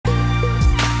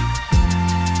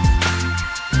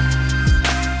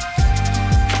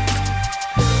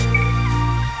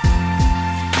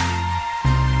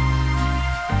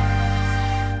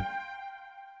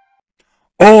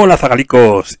Hola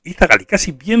zagalicos y zagalicas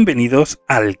y bienvenidos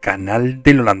al canal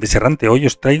del holandés Errante. Hoy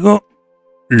os traigo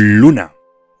Luna,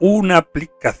 una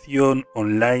aplicación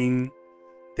online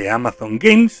de Amazon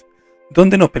Games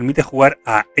donde nos permite jugar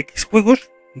a X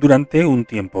juegos durante un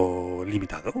tiempo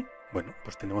limitado. Bueno,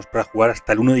 pues tenemos para jugar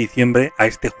hasta el 1 de diciembre a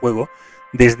este juego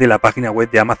desde la página web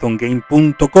de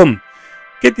amazongame.com.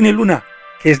 ¿Qué tiene Luna?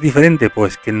 ¿Qué es diferente?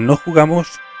 Pues que no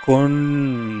jugamos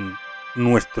con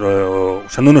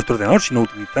usando nuestro ordenador, sino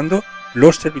utilizando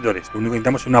los servidores. Lo único que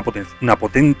necesitamos es una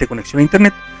potente conexión a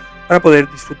internet para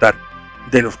poder disfrutar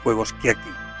de los juegos que aquí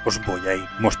os voy a ir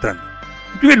mostrando.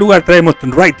 En primer lugar traemos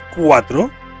Ride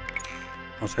 4.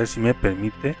 Vamos a ver si me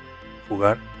permite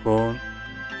jugar con...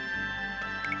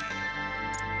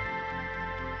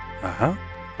 Ajá,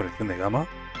 corrección de gama.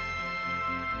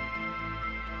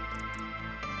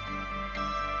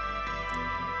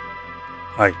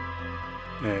 Ahí.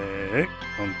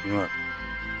 Continuar.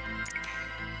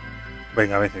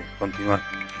 Venga, a veces, continuar.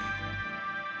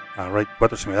 A Ride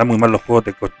 4 se me dan muy mal los juegos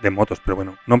de motos, pero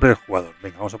bueno, nombre del jugador.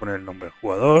 Venga, vamos a poner el nombre del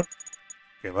jugador,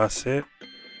 que va a ser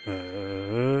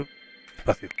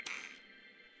espacio.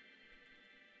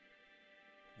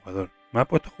 Jugador. ¿Me ha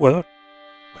puesto jugador?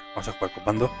 Bueno, vamos a jugar con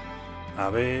mando. A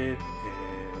ver,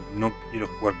 no quiero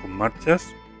jugar con marchas.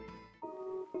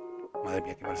 Madre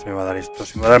mía, qué mal se me va a dar esto.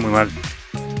 Se me va a dar muy mal.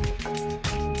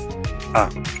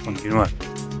 Continuar.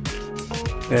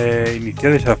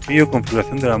 Iniciar desafío,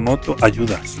 configuración de la moto,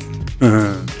 ayudas.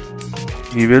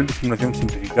 Nivel de simulación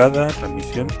simplificada,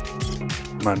 transmisión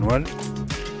manual,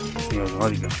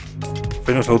 semiautomática.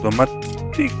 Frenos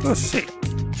automáticos, sí.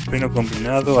 Freno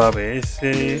combinado, ABS,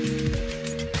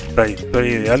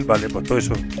 trayectoria ideal, vale, pues todo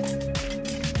eso.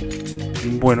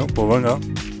 Bueno, pues venga.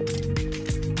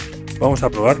 Vamos a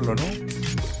probarlo, ¿no?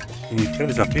 Iniciar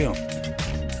desafío.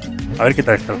 A ver qué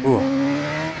tal está el juego.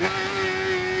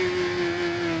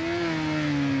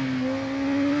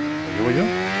 ¿Lo llevo yo?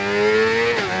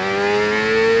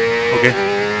 ¿O qué?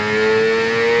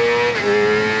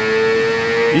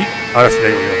 Y ahora sí la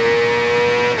llevo yo.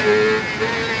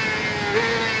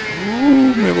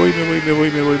 Me voy. Me voy.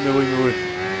 Venga,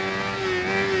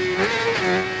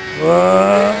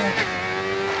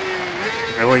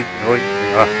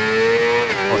 va.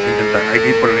 Vamos a intentar. Hay que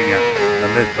ir por línea.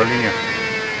 ¿Dónde es? Por línea.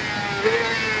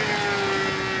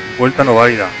 Vuelta no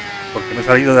válida, porque me he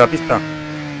salido de la pista.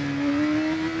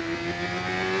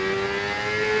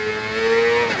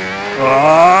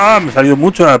 Me he salido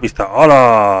mucho de la pista.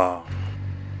 ¡Hola!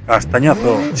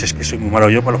 Castañazo. Si es que soy muy malo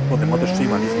yo para los juegos de motos, soy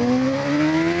malísimo.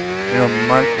 Menos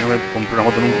mal que no me compré una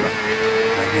moto nunca.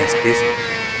 Ay, es que es...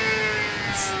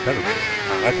 Claro,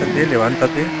 agáchate,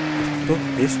 levántate. Esto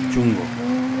es chungo.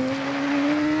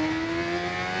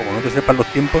 Como no te sepan los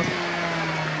tiempos...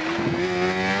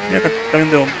 Mira,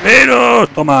 camión de bomberos.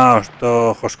 Toma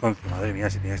estos ojos. Madre mía,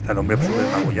 si tiene que estar el hombre súper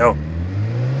magullado.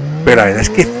 Pero la verdad es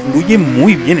que fluye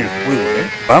muy bien el juego,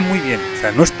 va muy bien. O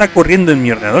sea, no está corriendo en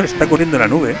mi ordenador, está corriendo en la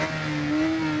nube.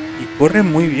 Y corre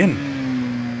muy bien.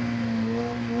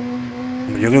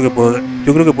 Hombre, yo creo que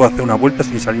puedo hacer una vuelta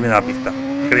sin salirme de la pista.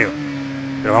 Creo.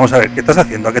 Pero vamos a ver, ¿qué estás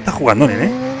haciendo? ¿A qué estás jugando,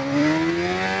 nene?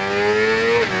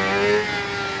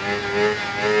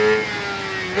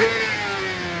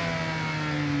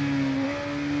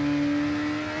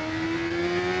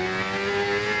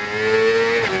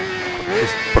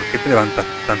 ¿Por qué te levantas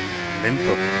tan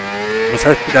lento? ¿No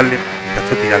sabes tirarle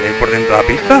por dentro de la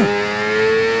pista?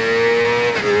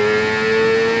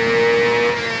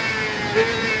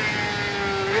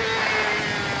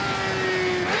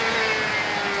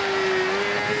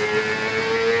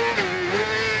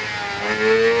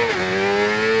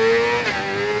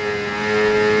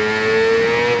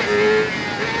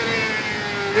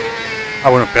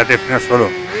 Bueno, espérate, frenar solo.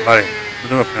 Vale, no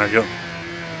tengo que frenar yo.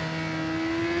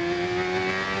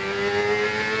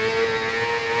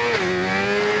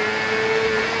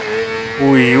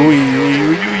 Uy,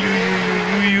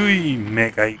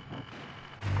 me caí.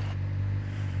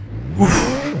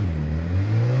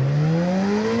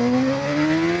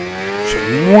 Soy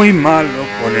muy malo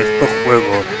con estos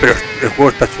juegos, pero el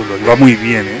juego está chulo y va muy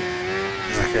bien,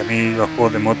 O sea, que a mí los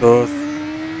juegos de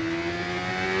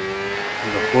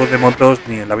motos,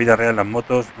 ni en la vida real las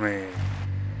motos,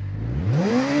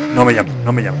 no me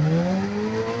llaman.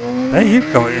 Ahí, el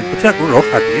coche de la Cruz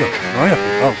Roja, tío, no me había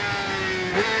fijado.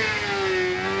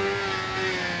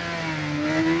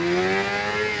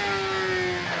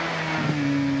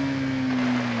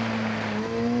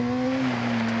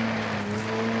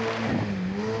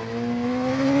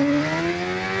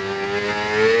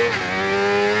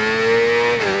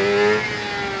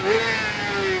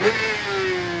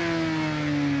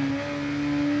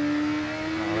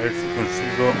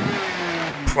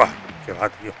 Que va,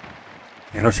 tío.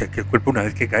 Ya no sé, es que el cuerpo una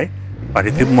vez que cae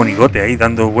parece un monigote ahí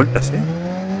dando vueltas, ¿eh?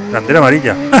 Bandera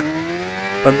amarilla. ¡Ja!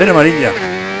 Bandera amarilla.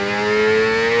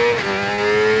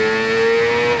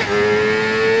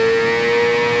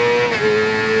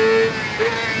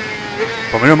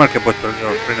 Por menos mal que he puesto el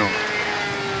freno.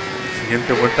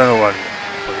 Siguiente vuelta no vale.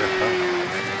 Pues ya está.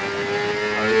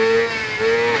 A ver.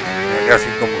 Me voy a quedar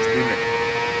sin combustible.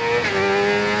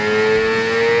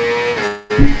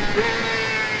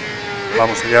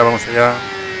 Vamos allá, vamos allá.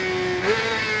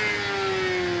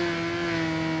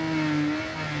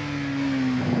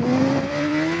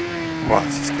 Buah,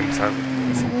 si es que me salgo.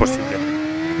 Es imposible.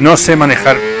 No sé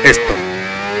manejar esto.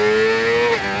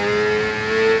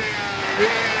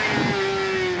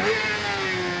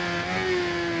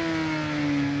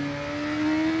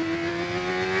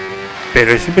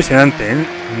 Pero es impresionante, ¿eh?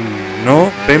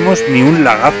 No vemos ni un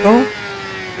lagazo.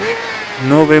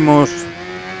 No vemos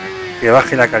que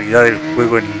baje la calidad del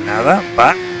juego en nada.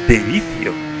 Va de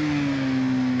vicio.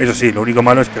 Eso sí, lo único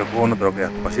malo es que el juego no te lo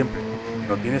quedas tú para siempre.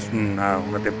 No tienes una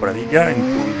temporadilla en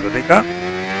tu biblioteca,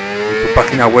 en tu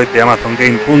página web de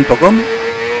amazongame.com,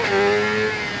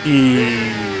 y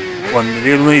cuando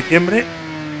llegue el 1 de diciembre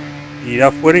irá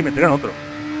afuera y meterán otro.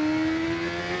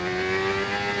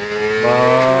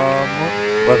 Vamos.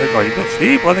 ¿Puedo hacer caballito?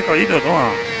 Sí, puedo hacer caballito,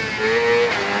 toma.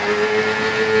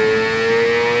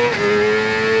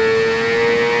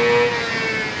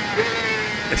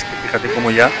 Es que fíjate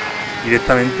como ya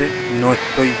directamente no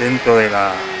estoy dentro de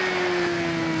la...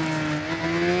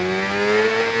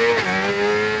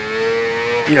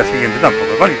 Y la siguiente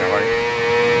tampoco es válida, ¿vale?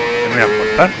 Me voy a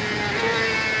cortar.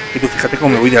 Y tú fíjate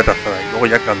cómo me voy de la trazada. Y luego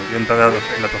ya cuando yo entrar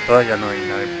en la trazada ya no hay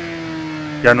nada.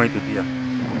 Ya no hay tu tía.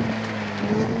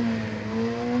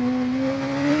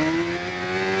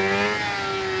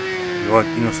 Y luego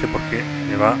aquí no sé por qué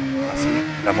me va así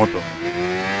la moto.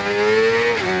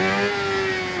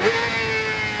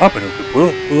 Ah, pero que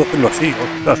puedo hacerlo así,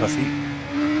 ostras, así.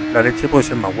 La leche puede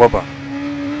ser más guapa.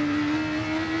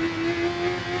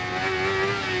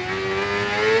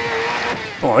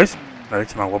 ¿Cómo ves? La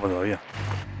leche más guapa todavía.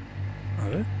 A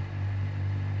ver.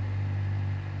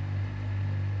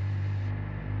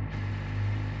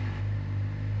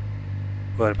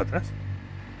 ¿Puedo dar para atrás?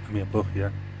 Ah, mira, puedo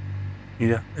girar.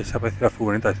 Mira, esa parece la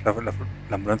furgoneta, es la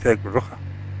ambulancia de Cruz Roja.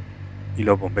 Y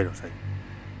los bomberos ahí.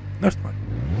 No está mal.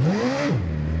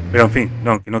 Pero en fin,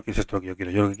 no, que no es esto lo que yo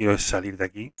quiero. Yo lo que quiero es salir de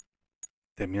aquí.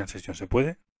 Terminar sesión, ¿se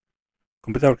puede?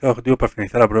 Completa el objetivo para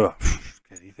finalizar la prueba. Uf,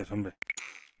 ¿qué dices, hombre?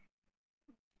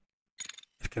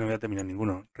 Es que no voy a terminar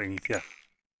ninguno. Reiniciar.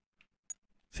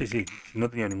 Sí, no he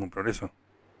tenido ningún progreso.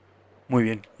 Muy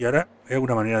bien. ¿Y ahora hay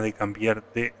alguna manera de cambiar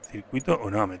de circuito?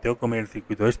 O no, me tengo que comer el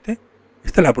circuito este.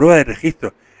 Esta es la prueba de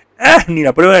registro. ¡Ah! Ni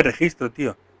la prueba de registro,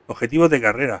 tío. Objetivos de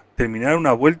carrera. Terminar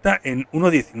una vuelta en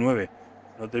 1.19.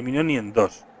 No terminó ni en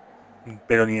 2.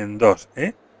 Pero ni en 2,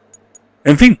 ¿eh?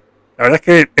 En fin. La verdad es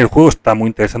que el juego está muy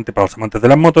interesante para los amantes de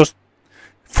las motos.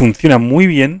 Funciona muy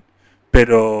bien.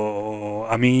 Pero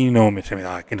a mí no se me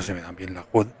dan bien los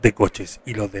juegos de coches.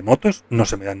 Y los de motos no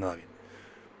se me dan nada bien.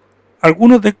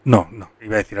 Algunos de... No,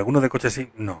 iba a decir, algunos de coches sí,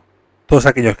 no. Todos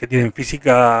aquellos que tienen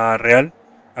física real,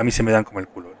 a mí se me dan como el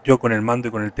culo. Yo con el mando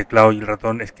y con el teclado y el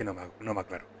ratón es que no me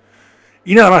aclaro.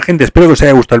 Y nada más, gente, espero que os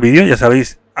haya gustado el vídeo. Ya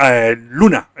sabéis,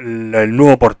 Luna, el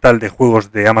nuevo portal de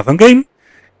juegos de Amazon Game,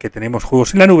 que tenemos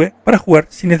juegos en la nube para jugar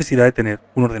sin necesidad de tener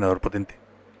un ordenador potente.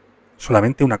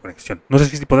 Solamente una conexión. No sé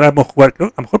si podremos jugar, creo,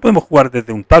 a lo mejor podemos jugar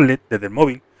desde un tablet, desde el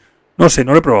móvil. No sé,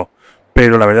 no lo he probado.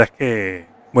 Pero la verdad es que,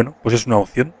 bueno, pues es una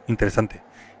opción interesante.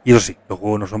 Y eso sí, los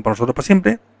juegos no son para nosotros para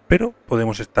siempre, pero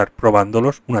podemos estar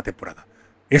probándolos una temporada.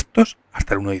 Estos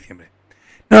hasta el 1 de diciembre.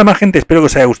 Nada más, gente, espero que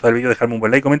os haya gustado el vídeo, dejadme un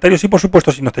buen like, comentarios y por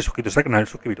supuesto si no estáis suscritos al canal,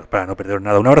 suscribiros para no perderos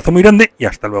nada. Un abrazo muy grande y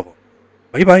hasta luego.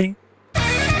 Bye bye.